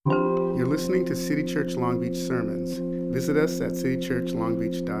You're listening to City Church Long Beach sermons. Visit us at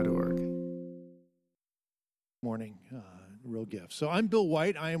citychurchlongbeach.org. Morning, real gift. So I'm Bill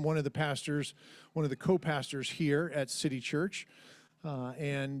White. I am one of the pastors, one of the co-pastors here at City Church,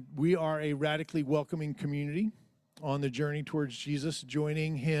 and we are a radically welcoming community on the journey towards Jesus,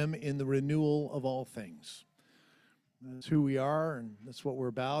 joining him in the renewal of all things. That's who we are, and that's what we're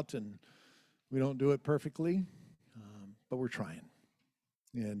about, and we don't do it perfectly, but we're trying,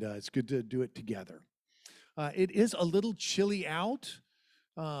 and it's good to do it together. It is a little chilly out.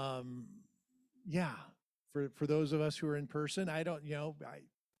 Yeah. For those of us who are in person, I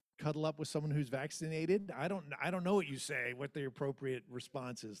cuddle up with someone who's vaccinated. I don't know what you say, what the appropriate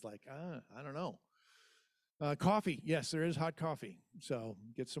response is. Like, I don't know. Coffee, yes, there is hot coffee. So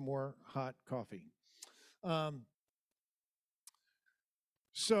get some more hot coffee.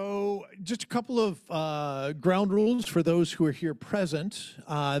 So just a couple of ground rules for those who are here present.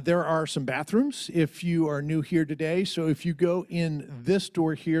 There are some bathrooms if you are new here today. So if you go in this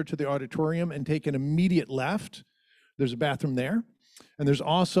door here to the auditorium and take an immediate left, there's a bathroom there. And there's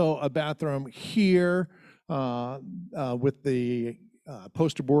also a bathroom here with the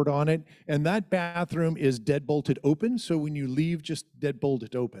poster board on it. And that bathroom is deadbolted open. So when you leave, just deadbolt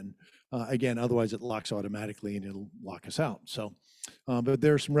it open. Again, otherwise it locks automatically and it'll lock us out. So, but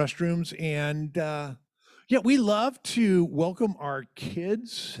there are some restrooms, and yeah, we love to welcome our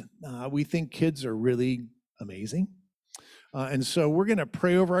kids. We think kids are really amazing. And so we're going to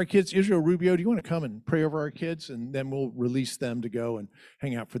pray over our kids. Israel Rubio, do you want to come and pray over our kids? And then we'll release them to go and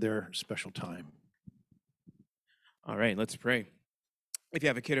hang out for their special time. All right, let's pray. If you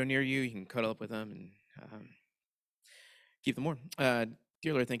have a kiddo near you, you can cuddle up with them and keep them warm.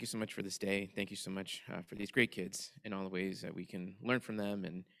 Dear Lord, thank you so much for this day. Thank you so much for these great kids and all the ways that we can learn from them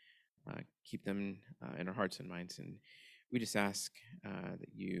and keep them in our hearts and minds. And we just ask that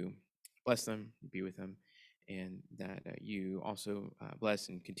you bless them, be with them, and that you also bless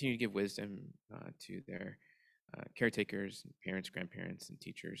and continue to give wisdom to their caretakers, parents, grandparents, and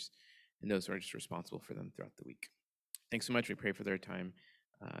teachers, and those who are just responsible for them throughout the week. Thanks so much. We pray for their time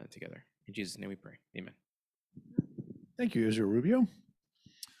together. In Jesus' name we pray. Amen. Thank you, Israel Rubio.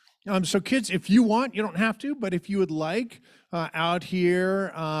 So kids, if you want, you don't have to, but if you would like, out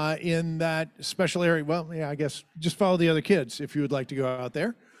here in that special area, well, yeah, I guess just follow the other kids if you would like to go out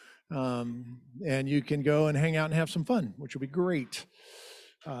there. And you can go and hang out and have some fun, which will be great.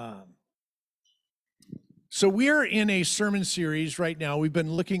 So we're in a sermon series right now. We've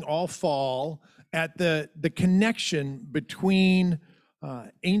been looking all fall at the connection between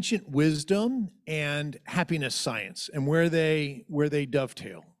ancient wisdom and happiness science and where they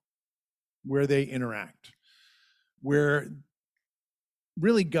dovetail, where they interact, where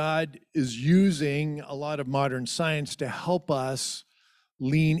really God is using a lot of modern science to help us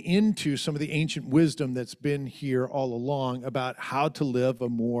lean into some of the ancient wisdom that's been here all along about how to live a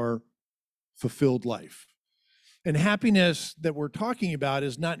more fulfilled life. And happiness that we're talking about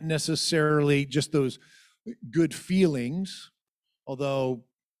is not necessarily just those good feelings, although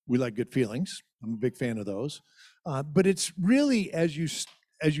we like good feelings. I'm a big fan of those. But it's really, as you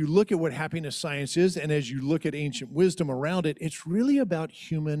look at what happiness science is, and as you look at ancient wisdom around it, it's really about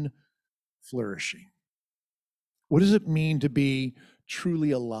human flourishing. What does it mean to be truly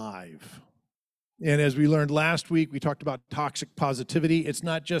alive? And as we learned last week, we talked about toxic positivity. It's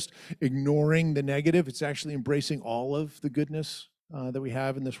not just ignoring the negative, it's actually embracing all of the goodness that we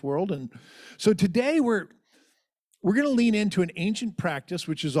have in this world. And so today we're going to lean into an ancient practice,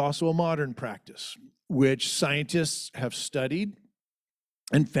 which is also a modern practice, which scientists have studied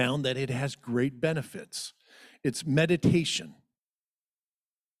and found that it has great benefits. It's meditation.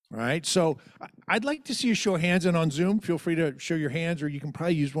 All right, so I'd like to see a show of hands, and on Zoom, feel free to show your hands, or you can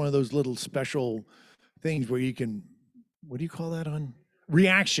probably use one of those little special things where you can, what do you call that on?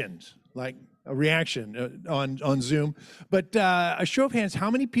 Reactions, like a reaction on Zoom. But a show of hands, how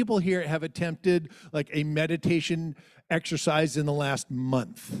many people here have attempted like a meditation exercise in the last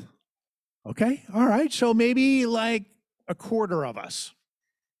month? Okay, all right, so maybe like a quarter of us.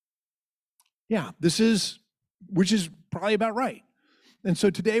 Yeah, which is probably about right. And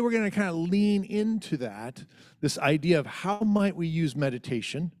so today we're going to kind of lean into that, this idea of how might we use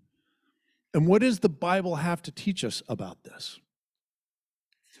meditation, and what does the Bible have to teach us about this?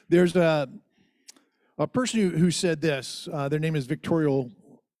 There's a person who said this, their name is Victoria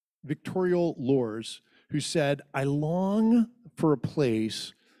Lors, who said, "I long for a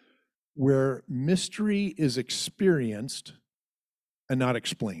place where mystery is experienced and not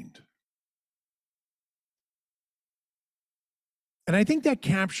explained." And I think that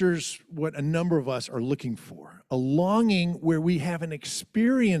captures what a number of us are looking for, a longing where we have an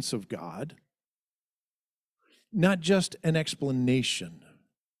experience of God, not just an explanation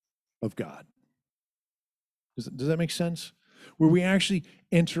of God. Does that make sense? Where we actually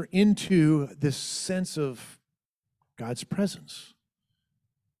enter into this sense of God's presence.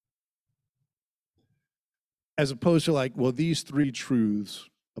 As opposed to like, well, these three truths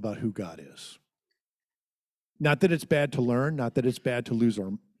about who God is. Not that it's bad to learn, not that it's bad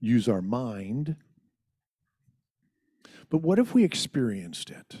to use our mind, but what if we experienced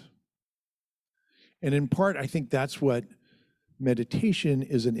it? And in part, I think that's what meditation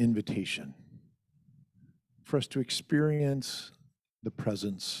is, an invitation for us to experience the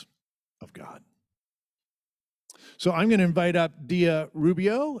presence of God. So I'm going to invite up Dia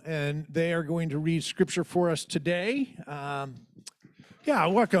Rubio, and they are going to read scripture for us today.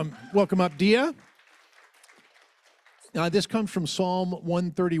 Welcome up, Dia. This comes from Psalm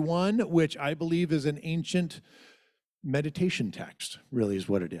 131, which I believe is an ancient meditation text, really is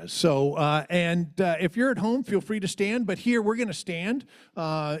what it is. So, if you're at home, feel free to stand. But here, we're going to stand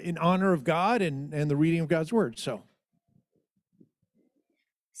in honor of God and the reading of God's word. So,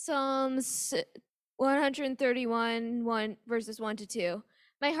 Psalms 131, verses 1 to 2.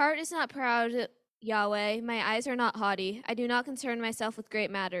 My heart is not proud, Yahweh. My eyes are not haughty. I do not concern myself with great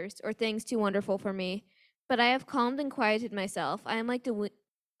matters or things too wonderful for me. But I have calmed and quieted myself. I am like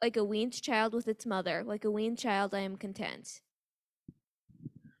a weaned child with its mother. Like a weaned child, I am content.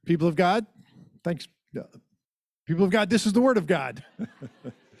 people of God, thanks. People of God, this is the word of God.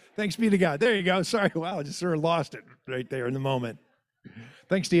 Thanks be to God. There you go. Sorry, wow, I just sort of lost it right there in the moment.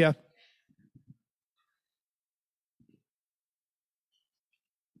 Thanks, Dia.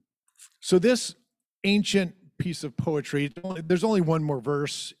 So this ancient piece of poetry, there's only one more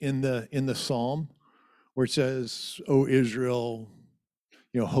verse in the psalm where it says, "O Israel,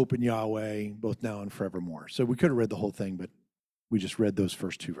 hope in Yahweh, both now and forevermore." So we could have read the whole thing, but we just read those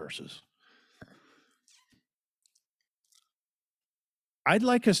first two verses. I'd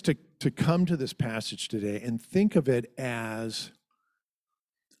like us to come to this passage today and think of it as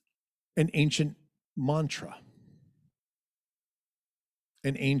an ancient mantra,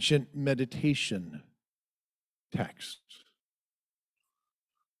 an ancient meditation text.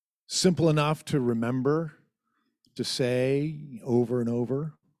 Simple enough to remember, to say over and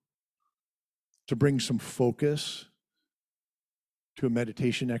over, to bring some focus to a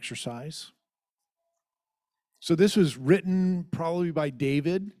meditation exercise. So this was written probably by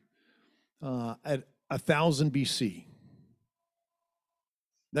David at 1000 BC.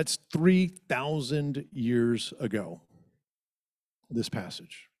 That's 3,000 years ago, this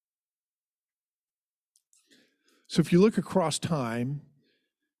passage. So if you look across time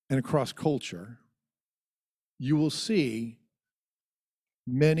and across culture, you will see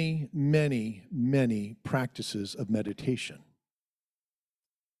many, many, many practices of meditation.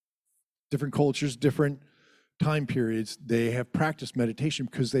 Different cultures, different time periods, they have practiced meditation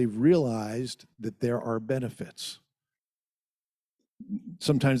because they've realized that there are benefits.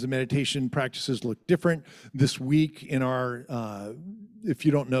 Sometimes the meditation practices look different. This week in our, if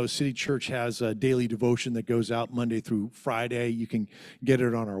you don't know, City Church has a daily devotion that goes out Monday through Friday. You can get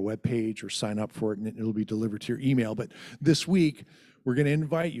it on our webpage or sign up for it, and it'll be delivered to your email. But this week, we're going to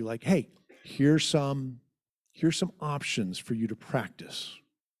invite you, like, hey, here's some options for you to practice.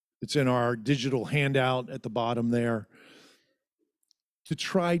 It's in our digital handout at the bottom there, to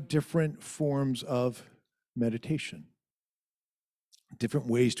try different forms of meditation, different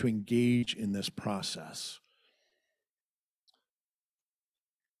ways to engage in this process.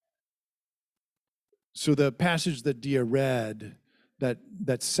 So the passage that Dia read,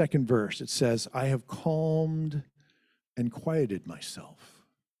 that second verse, it says, "I have calmed and quieted myself."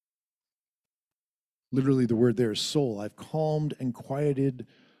 Literally, the word there is soul. I've calmed and quieted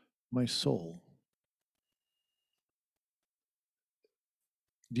my soul.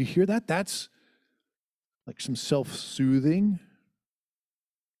 Do you hear that? That's like some self-soothing,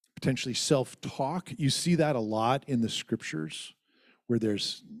 potentially self-talk. You see that a lot in the scriptures, where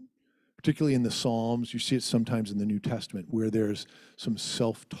there's, particularly in the Psalms, you see it sometimes in the New Testament, where there's some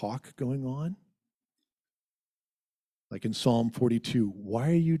self-talk going on. Like in Psalm 42,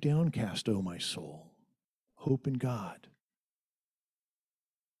 "Why are you downcast, O my soul? Hope in God."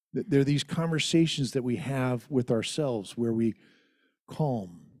 There are these conversations that we have with ourselves where we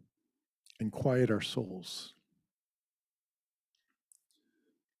calm and quiet our souls.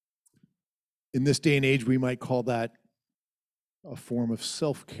 In this day and age, we might call that a form of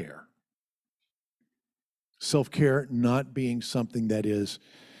self-care. Self-care not being something that is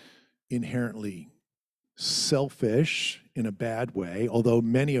inherently selfish in a bad way, although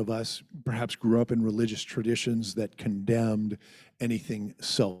many of us perhaps grew up in religious traditions that condemned anything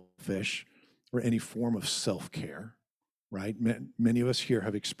selfish or any form of self-care, right? Many of us here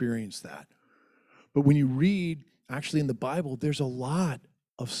have experienced that. But when you read, actually in the Bible, there's a lot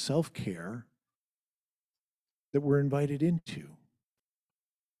of self-care that we're invited into.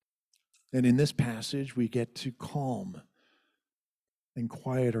 And in this passage, we get to calm and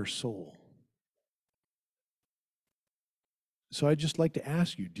quiet our soul. So I'd just like to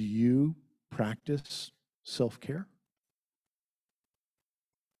ask you, do you practice self-care?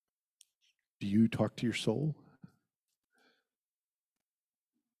 Do you talk to your soul?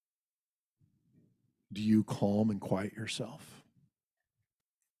 Do you calm and quiet yourself?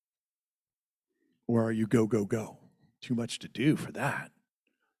 Or are you go, go, go? Too much to do for that.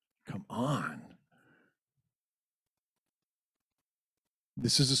 Come on.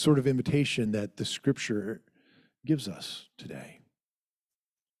 This is a sort of invitation that the scripture gives us today.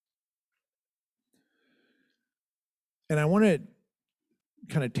 And I want to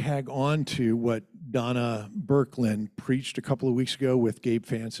kind of tag on to what Donna Birkland preached a couple of weeks ago with Gabe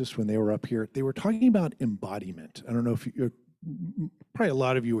Francis when they were up here. They were talking about embodiment. I don't know if probably a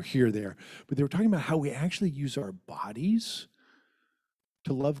lot of you were here there, but they were talking about how we actually use our bodies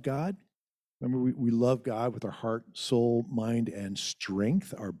to love God. Remember, we love God with our heart, soul, mind, and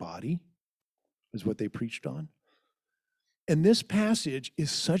strength. Our body is what they preached on. And this passage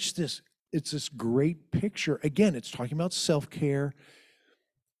is it's this great picture. Again, it's talking about self-care.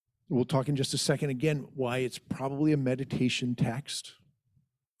 We'll talk in just a second again why it's probably a meditation text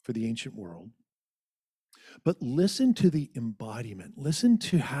for the ancient world. But listen to the embodiment. Listen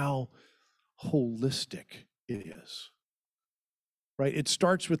to how holistic it is. Right? It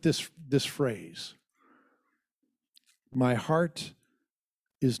starts with this phrase. My heart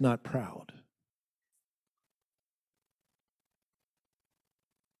is not proud.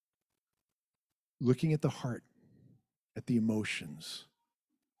 Looking at the heart, at the emotions.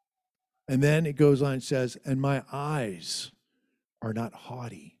 And then it goes on and says, and my eyes are not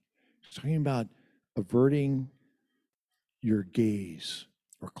haughty. It's talking about averting your gaze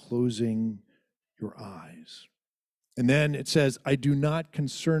or closing your eyes. And then it says, I do not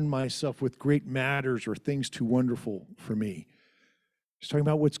concern myself with great matters or things too wonderful for me. He's talking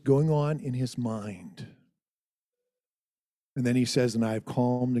about what's going on in his mind. And then he says, and I have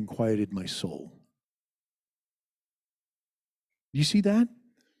calmed and quieted my soul. Do you see that?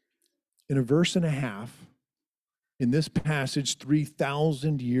 In a verse and a half, in this passage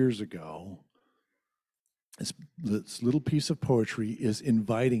 3,000 years ago, this little piece of poetry is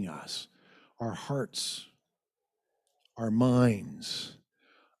inviting us, our hearts, our minds,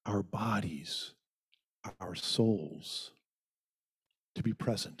 our bodies, our souls, to be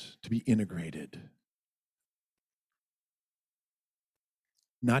present, to be integrated.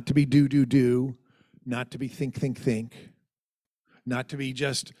 Not to be do, not to be think, not to be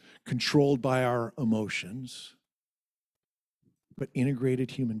just controlled by our emotions, but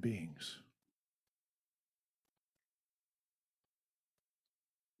integrated human beings.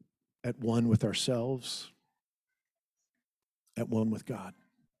 At one with ourselves, at one with God.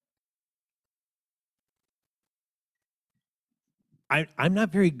 I'm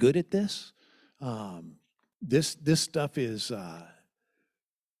not very good at this. This stuff is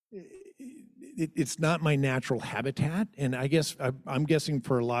it's not my natural habitat, and I guess I'm guessing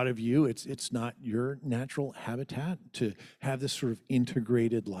for a lot of you, it's not your natural habitat to have this sort of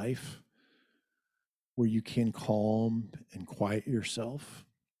integrated life where you can calm and quiet yourself.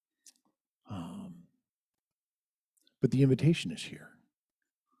 But the invitation is here.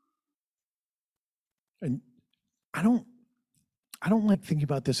 And I don't like thinking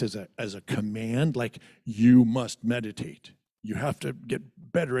about this as a command, like you must meditate. You have to get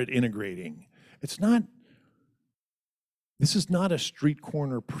better at integrating. This is not a street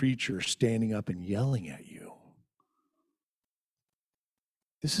corner preacher standing up and yelling at you.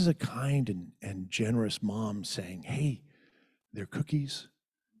 This is a kind and generous mom saying, hey, there are cookies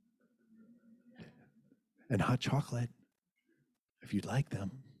and hot chocolate, if you'd like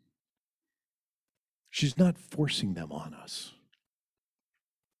them. She's not forcing them on us.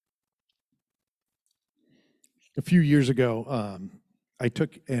 A few years ago, I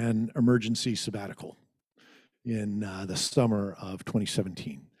took an emergency sabbatical in the summer of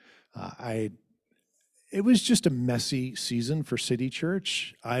 2017. It was just a messy season for City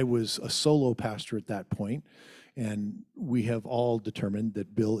Church. I was a solo pastor at that point, and we have all determined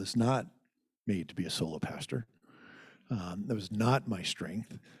that Bill is not made to be a solo pastor. That was not my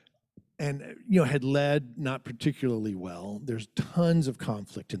strength. And, had led not particularly well. There's tons of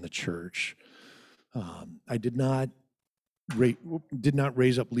conflict in the church. I did not did not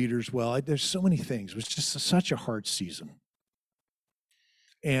raise up leaders well. There's so many things. It was just such a hard season.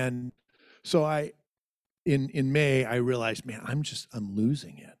 And so in May, I realized, man, I'm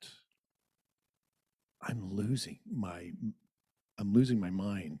losing it. I'm losing my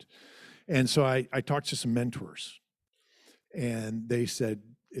mind. And so I talked to some mentors, and they said,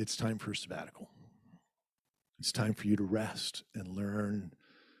 it's time for a sabbatical. It's time for you to rest and learn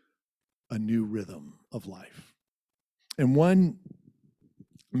a new rhythm of life. And one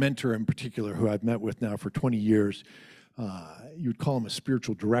mentor in particular who I've met with now for 20 years, you would call him a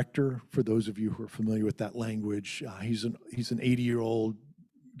spiritual director, for those of you who are familiar with that language. He's an 80-year-old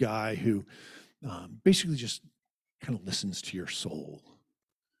guy who basically just kind of listens to your soul.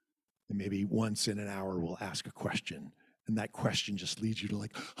 And maybe once in an hour will ask a question. And that question just leads you to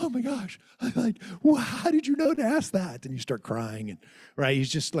like, oh my gosh, well, how did you know to ask that? And you start crying, and right, he's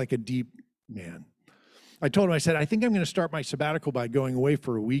just like a deep man. I told him, I said, I think I'm going to start my sabbatical by going away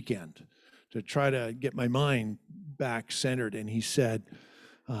for a weekend to try to get my mind back centered. And he said,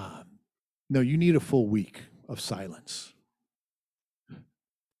 no, you need a full week of silence.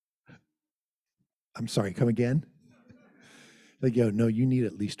 I'm sorry, come again? Like, no, you need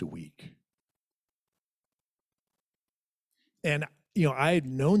at least a week. And, I had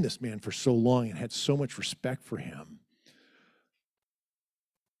known this man for so long and had so much respect for him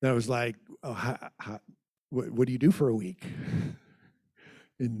that I was like, oh, what do you do for a week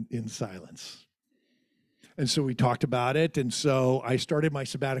in silence? And so we talked about it. And so I started my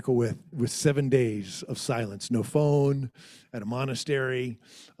sabbatical with 7 days of silence, no phone, at a monastery,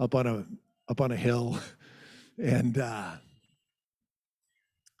 up on a hill. And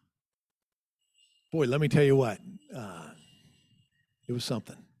boy, let me tell you what, it was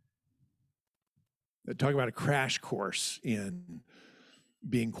something. Talk about a crash course in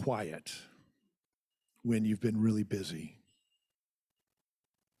being quiet when you've been really busy.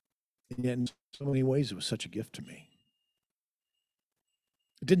 And yet in so many ways, it was such a gift to me.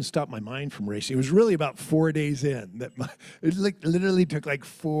 It didn't stop my mind from racing. It was really about 4 days in that it literally took like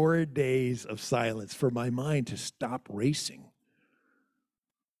 4 days of silence for my mind to stop racing.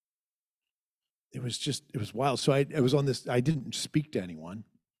 It was wild. So I was on this, I didn't speak to anyone.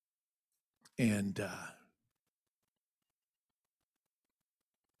 And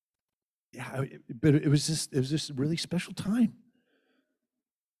but it was this really special time.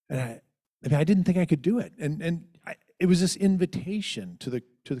 And I didn't think I could do it. And it was this invitation to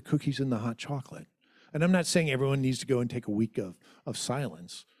the cookies and the hot chocolate. And I'm not saying everyone needs to go and take a week of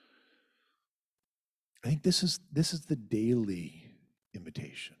silence. I think this is the daily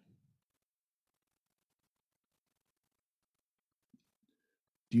invitation.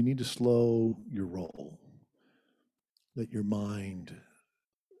 Do you need to slow your roll? Let your mind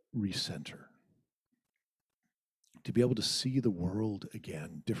recenter. To be able to see the world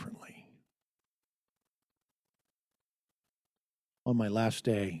again differently. On my last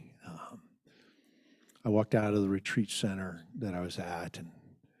day, I walked out of the retreat center that I was at, and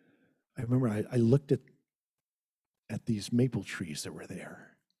I remember I looked at these maple trees that were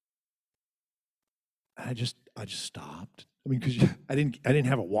there. And I just stopped. I mean, because I didn't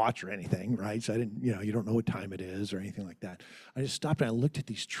have a watch or anything, right? So I didn't, you don't know what time it is or anything like that. I just stopped and I looked at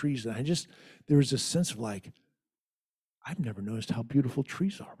these trees, and there was this sense of like, I've never noticed how beautiful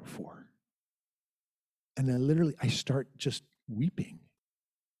trees are before. And then I start just weeping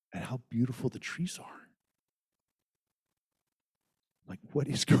at how beautiful the trees are. Like, what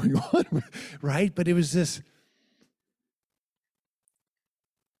is going on, right? But it was this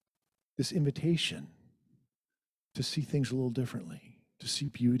invitation to see things a little differently, to see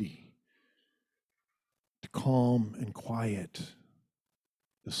beauty, to calm and quiet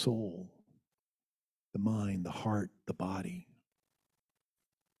the soul, the mind, the heart, the body.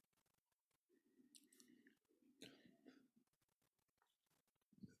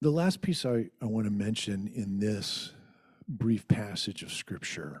 The last piece I want to mention in this brief passage of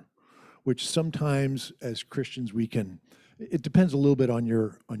Scripture, which sometimes as Christians it depends a little bit on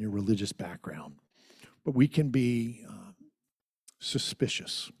your religious background, but we can be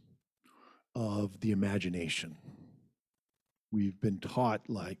suspicious of the imagination. We've been taught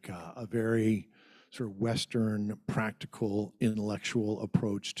like a very sort of Western, practical, intellectual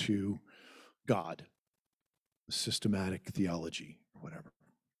approach to God, systematic theology, or whatever.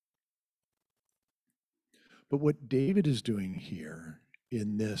 But what David is doing here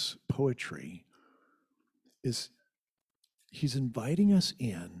in this poetry is he's inviting us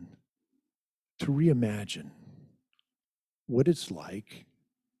in to reimagine what it's like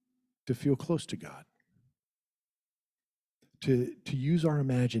to feel close to God, to use our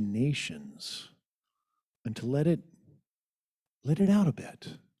imaginations and to let it let it out a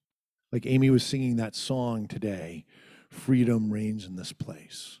bit. Like Amy was singing that song today, freedom reigns in this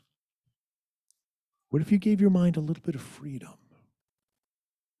place. What if you gave your mind a little bit of freedom?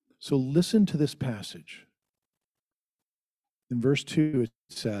 So listen to this passage. In verse 2, it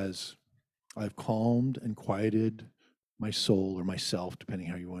says, I've calmed and quieted my soul or myself, depending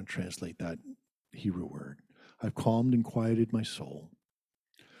how you want to translate that Hebrew word. I've calmed and quieted my soul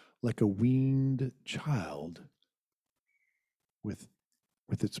like a weaned child with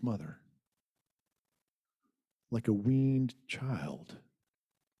its mother. Like a weaned child,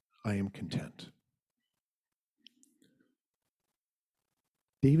 I am content.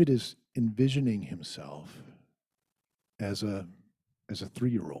 David is envisioning himself as a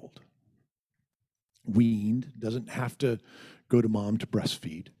 3-year-old. Weaned, doesn't have to go to mom to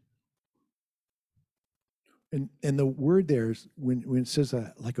breastfeed. And the word there is when it says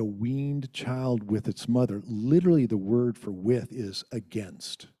like a weaned child with its mother, literally the word for with is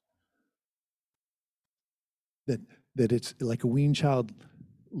against. That it's like a weaned child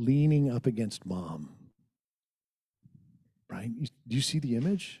leaning up against mom. Right? Do you see the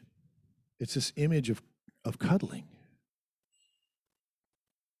image? It's this image of cuddling.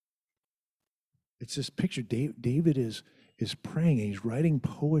 It's this picture. David is praying and he's writing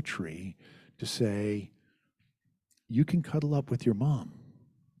poetry to say, you can cuddle up with your mom,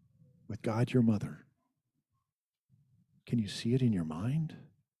 with God your mother. Can you see it in your mind?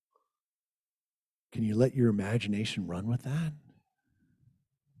 Can you let your imagination run with that?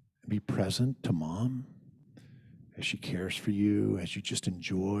 And be present to mom as she cares for you, as you just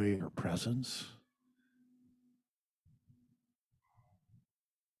enjoy her presence?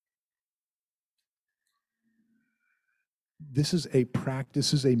 This is a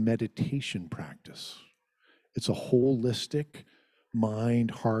practice, this is a meditation practice. It's a holistic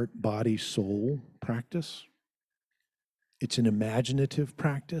mind, heart, body, soul practice. It's an imaginative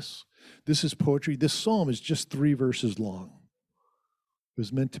practice. This is poetry. This psalm is just 3 verses long. It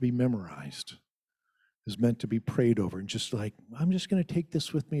was meant to be memorized. It was meant to be prayed over. And just like, I'm just going to take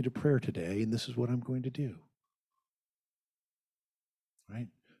this with me to prayer today, and this is what I'm going to do. Right?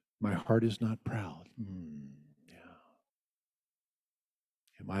 My heart is not proud. Yeah.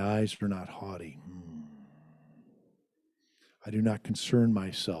 And my eyes are not haughty. I do not concern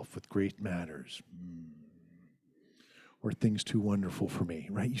myself with great matters. Or things too wonderful for me,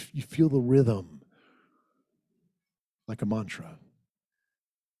 right? You feel the rhythm like a mantra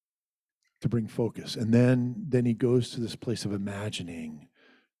to bring focus. And then he goes to this place of imagining,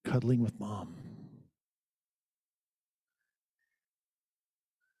 cuddling with mom.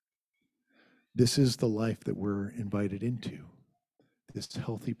 This is the life that we're invited into, this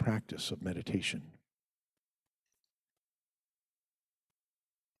healthy practice of meditation.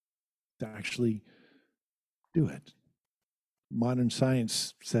 To actually do it. Modern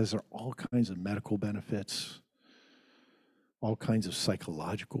science says there are all kinds of medical benefits, all kinds of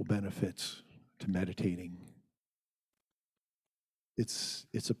psychological benefits to meditating. It's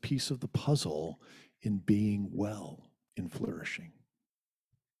a piece of the puzzle in being well, in flourishing.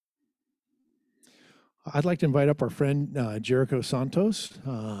 I'd like to invite up our friend Jericho Santos.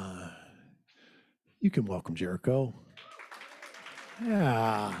 You can welcome Jericho.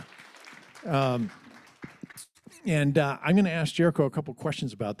 Yeah. And I'm going to ask Jericho a couple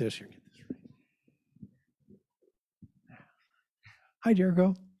questions about this. Here. Hi,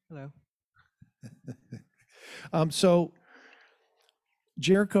 Jericho. Hello. So,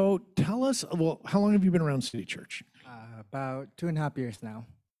 Jericho, tell us, well, how long have you been around City Church? About 2.5 years now.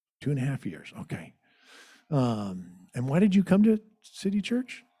 2.5 years, okay. And why did you come to City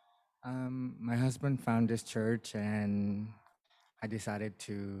Church? My husband found this church and I decided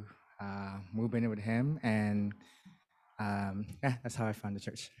to move in with him, and yeah, that's how I found the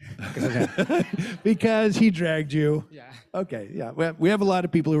church. Because he dragged you. Yeah. Okay, yeah. We have a lot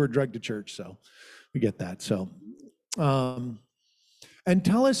of people who are drugged to church, so we get that. So, and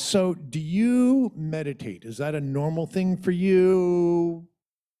tell us, so do you meditate? Is that a normal thing for you?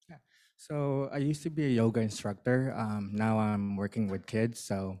 Yeah. So I used to be a yoga instructor. Now I'm working with kids.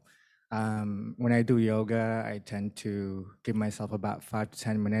 So when I do yoga, I tend to give myself about 5 to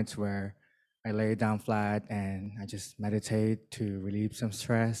 10 minutes where I lay down flat and I just meditate to relieve some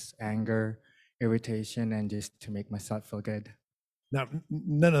stress, anger, irritation, and just to make myself feel good. Now,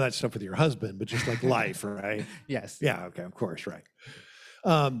 none of that stuff with your husband, but just like life, right? Yes. Yeah, okay, of course, right.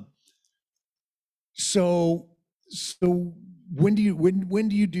 So when do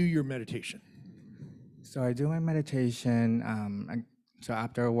you do your meditation? So I do my meditation. So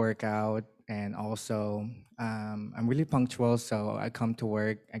after a workout, and also I'm really punctual. So I come to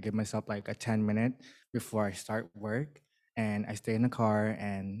work, I give myself like a 10 minute before I start work. And I stay in the car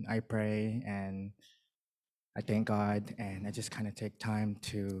and I pray and I thank God, and I just kind of take time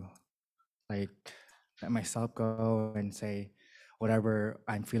to like let myself go and say whatever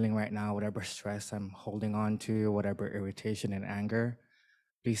I'm feeling right now, whatever stress I'm holding on to, whatever irritation and anger,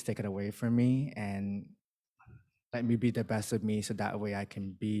 please take it away from me and let me be the best of me so that way I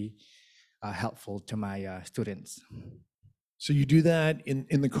can be helpful to my students. So you do that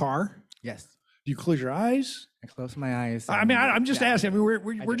in the car? Yes, Do you close your eyes? I close my eyes. I mean, and- I'm just yeah, asking. I mean, we're I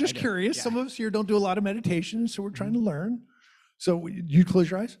we're do- I just do, curious. yeah. Some of us here don't do a lot of meditation, so we're trying to learn. So you close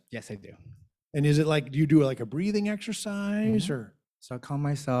your eyes? Yes, I do. And is it like, do you do like a breathing exercise or? So I calm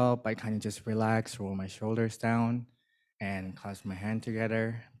myself. I kind of just relax, roll my shoulders down, and clasp my hand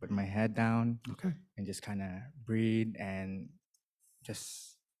together, put my head down, Okay. and just kind of breathe and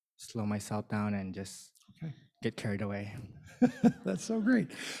just slow myself down and just Okay. get carried away. That's so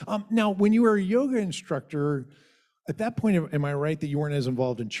great. Now, when you were a yoga instructor, at that point, am I right that you weren't as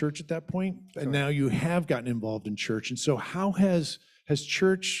involved in church at that point? And now you have gotten involved in church. And so how has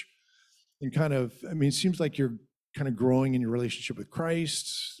church and kind of, I mean, it seems like you're kind of growing in your relationship with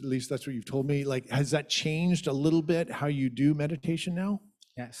Christ. At least that's what you've told me. Like, has that changed a little bit how you do meditation now?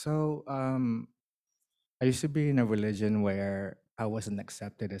 Yeah. So I used to be in a religion where I wasn't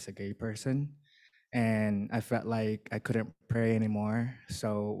accepted as a gay person. And I felt like I couldn't pray anymore.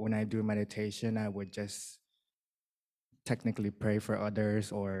 So when I do meditation, I would just technically pray for others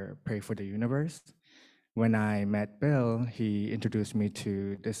or pray for the universe. When I met Bill, he introduced me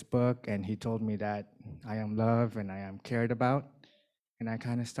to this book and he told me that I am loved and I am cared about. And I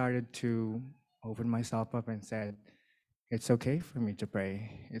kind of started to open myself up and said, it's okay for me to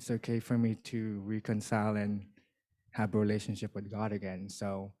pray. It's okay for me to reconcile and have a relationship with God again.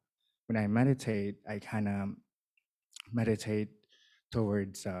 So when I meditate, I kind of meditate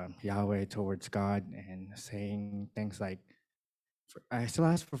towards Yahweh, towards God, and saying things like, I still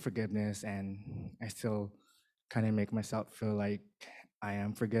ask for forgiveness and I still kind of make myself feel like I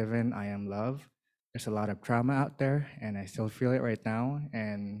am forgiven, I am loved. There's a lot of trauma out there and I still feel it right now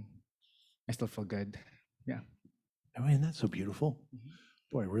and I still feel good. Yeah. I mean, that's so beautiful.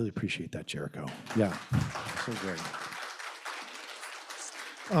 Boy, I really appreciate that, Jericho. Yeah, so great.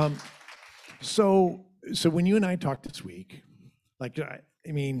 So when you and I talked this week, like, I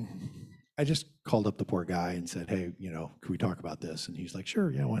mean, I just called up the poor guy and said, hey, can we talk about this? And he's like,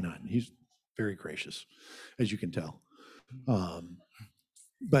 sure, yeah, why not? And he's very gracious, as you can tell.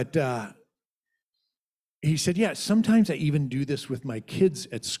 But he said, yeah, sometimes I even do this with my kids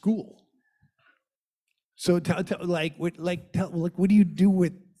at school. So what do you do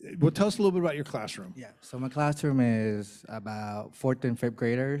with, well, tell us a little bit about your classroom. Yeah. So my classroom is about 4th and 5th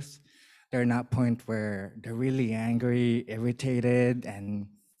graders. They're not point where they're really angry, irritated, and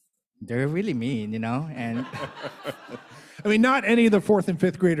they're really mean, and I mean, not any of the 4th and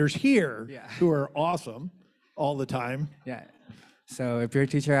 5th graders here Yeah. who are awesome all the time. yeah. So if you're a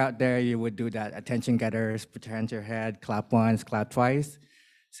teacher out there, you would do that attention getters, put your hand to your head, clap once, clap twice.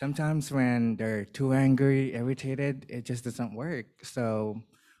 Sometimes when they're too angry, irritated, it just doesn't work. So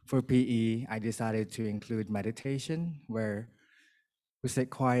for PE, I decided to include meditation where we sit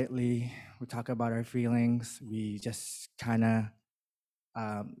quietly, we talk about our feelings, we just kind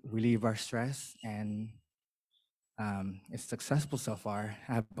of relieve our stress, and it's successful so far.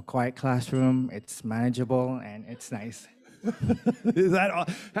 I have a quiet classroom, it's manageable, and it's nice. Is that all?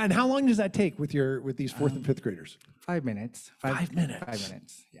 And how long does that take with these 4th and 5th graders? 5 minutes. 5 minutes? 5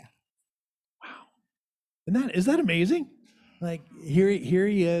 minutes, yeah. And is that amazing? Like here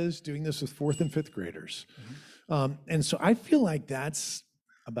he is doing this with 4th and 5th graders. And so I feel like that's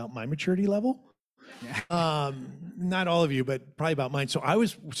about my maturity level. Yeah. Not all of you, but probably about mine. So I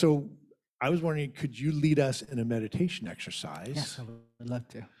was wondering, could you lead us in a meditation exercise? Yes, I would love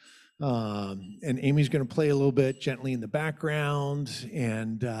to. And Amy's going to play a little bit gently in the background.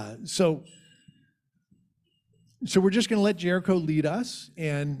 And so we're just going to let Jericho lead us,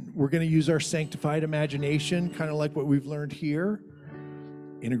 and we're going to use our sanctified imagination, kind of like what we've learned here,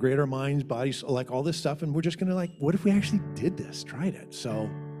 integrate our minds, bodies, like all this stuff. And we're just going to what if we actually did this, tried it? So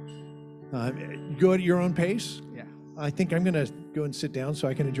go at your own pace. Yeah. I think I'm going to go and sit down so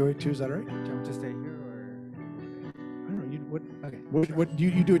I can enjoy it too. Is that all right? Do you want to stay here or? I don't know. Okay. What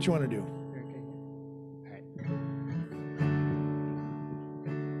you do what you want to do. You're okay. All right.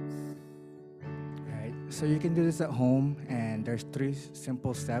 All right. So you can do this at home, and there's 3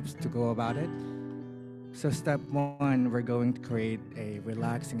 simple steps to go about it. So step 1, we're going to create a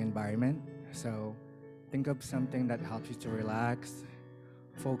relaxing environment. So think of something that helps you to relax.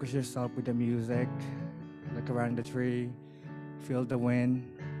 Focus yourself with the music. Look around the tree. Feel the wind.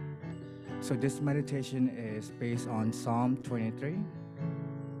 So this meditation is based on Psalm 23.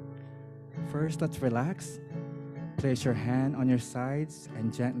 First, let's relax. Place your hand on your sides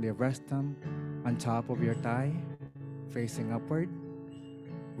and gently rest them on top of your thigh, facing upward.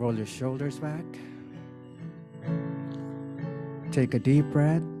 Roll your shoulders back. Take a deep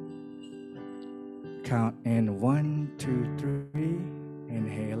breath. Count in 1, 2, 3.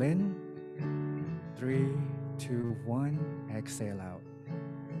 Inhale in. 3, 2, 1. Exhale out.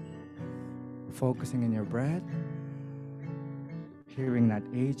 Focusing in your breath. Hearing that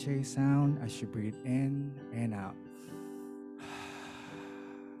HA sound as you breathe in and out.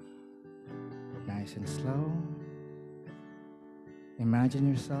 Nice and slow. Imagine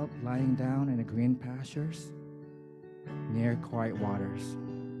yourself lying down in the green pastures near quiet waters.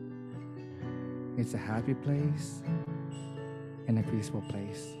 It's a happy place and a peaceful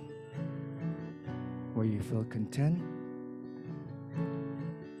place where you feel content.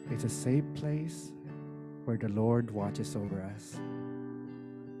 It's a safe place where the Lord watches over us.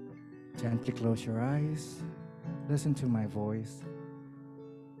 Gently close your eyes. Listen to my voice.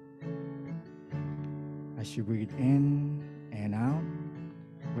 As you breathe in and out,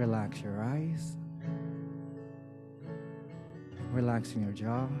 relax your eyes. Relaxing your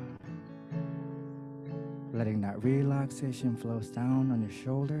jaw. Letting that relaxation flow down on your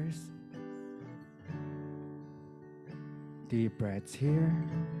shoulders. Deep breaths here.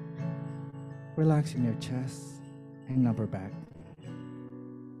 Relaxing your chest and upper back.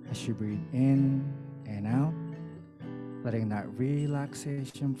 As you breathe in and out, letting that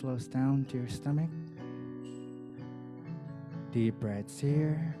relaxation flow down to your stomach. Deep breaths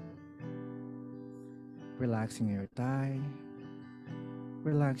here. Relaxing your thigh.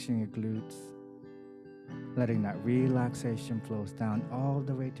 Relaxing your glutes. Letting that relaxation flow down all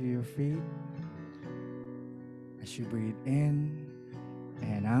the way to your feet. As you breathe in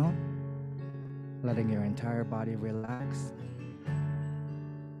and out, letting your entire body relax.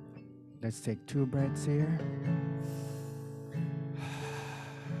 Let's take 2 breaths here.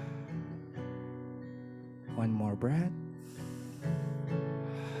 One more breath.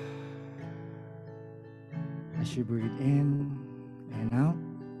 As you breathe in and out,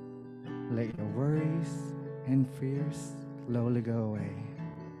 let your worries and fears slowly go away.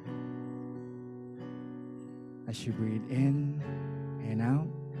 As you breathe in and out,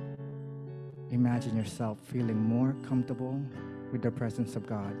 imagine yourself feeling more comfortable with the presence of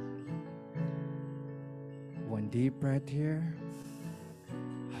God. One deep breath here.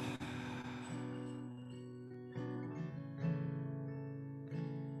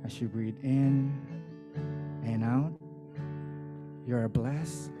 As you breathe in and out, you are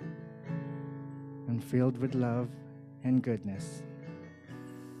blessed and filled with love and goodness.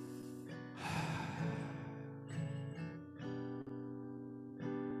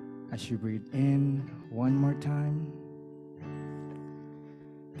 As you breathe in one more time,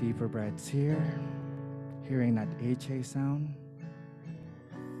 deeper breaths here, hearing that HA sound.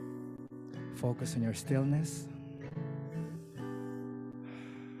 Focus on your stillness.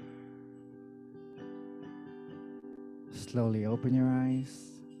 Slowly open your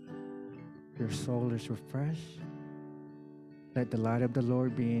eyes. Your soul is refreshed. Let the light of the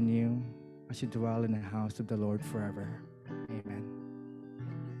Lord be in you as you dwell in the house of the Lord forever. Amen.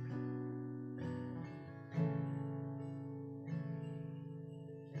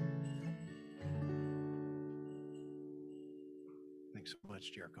 Thanks so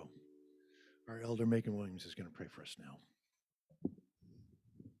much, Jericho. Our elder Megan Williams is going to pray for us now.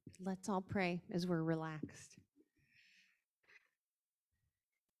 Let's all pray as we're relaxed.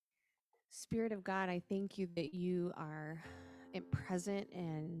 Spirit of God, I thank you that you are present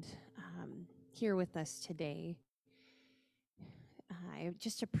and here with us today. I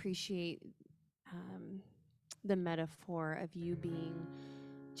just appreciate the metaphor of you being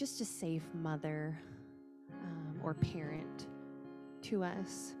just a safe mother or parent to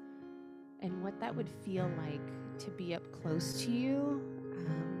us, and what that would feel like to be up close to you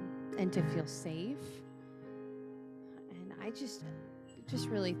and to feel safe. And I just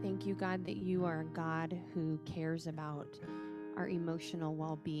really thank you, God, that you are a God who cares about our emotional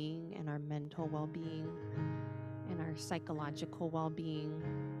well-being and our mental well-being and our psychological well-being.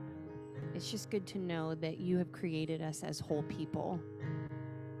 It's just good to know that you have created us as whole people.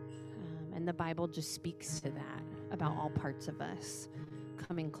 And the Bible just speaks to that, about all parts of us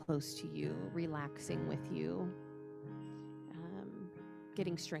coming close to you, relaxing with you,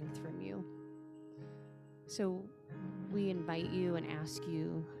 getting strength from you. So we invite you and ask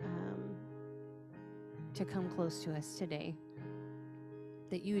you to come close to us today,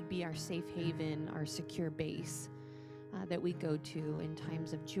 that you would be our safe haven, our secure base, that we go to in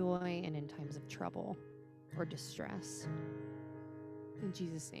times of joy and in times of trouble or distress. In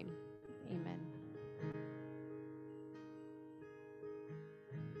Jesus' name, amen.